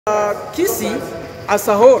Kisii as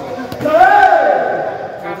a whole.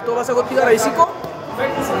 Todo vas a copiar a Isiko.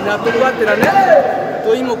 Si na tu baterane,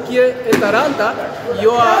 to imokie etaranta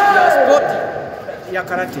yo ya sport ya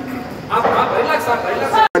karate.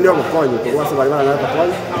 Ndio mkonyo kwa sababu bana na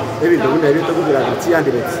mkonyo hivi ndio ndio tukubira tia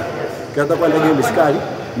direct kata kwa ndege misikali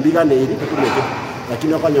mbiga ne iri tukumeke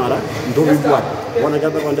lakini okonyora ndo bibwa wana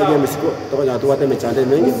kata kwa ndege misiko tokonyora tuwate mechande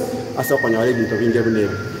mengi asa okonyora ibintu binge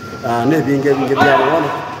bunebe ne binge bya wana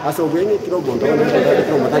asa obwenye kirogo ndo ndo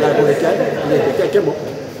kiro matanga ko kya kemo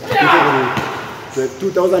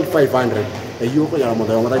 2500 eyo konyora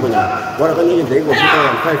moto ngata konyora wana kanyenge ndege 2500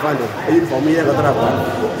 eyo for me ngata kwa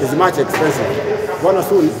is much expensive. One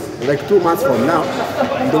soon, like 2 months from now,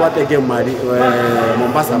 ndo wate game mari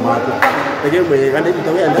Mombasa mapo. Game mwe kande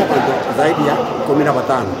kitawea ndapa zaidi ya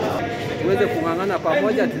 15. Tuweze kungangana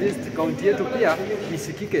pamoja, at least kaunti yetu pia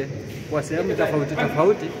isikike kwa sehemu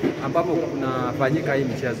tofauti ambapo kunafanyika hii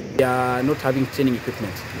michezo. We are not having training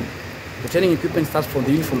equipment. The training equipment starts from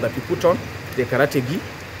the uniform that we put on, the karate gi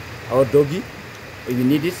or dogi. We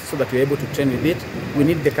need it so that we are able to train with it. We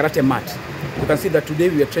need the karate mat. You can see that today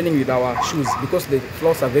we are training with our shoes because the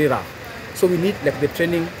floors are very rough. So we need like the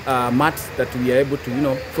training mats that we are able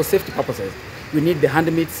to, for safety purposes. We need the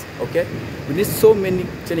hand mitts, okay? We need so many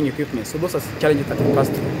training equipment. So those are challenges that we pass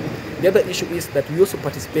through. The other issue is that we also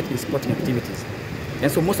participate in sporting activities.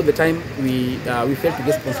 And so most of the time we fail to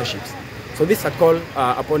get sponsorships. So this are called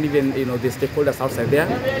upon even the stakeholders outside there.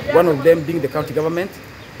 One of them being the county government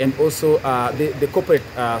and also the corporate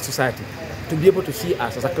society, to be able to see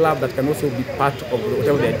us as a club that can also be part of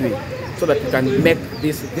whatever they are doing, so that we can make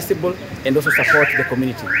this visible and also support the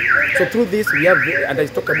community. So through this we have, and I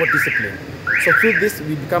talk about discipline, so through this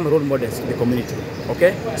we become role models to the community,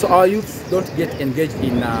 okay? So our youths don't get engaged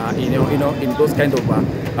in in those kind of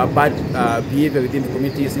bad behavior within the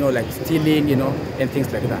communities, like stealing, and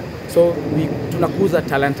things like that. So we tunakuza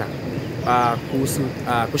talanta kuhusu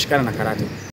kushikana na karate.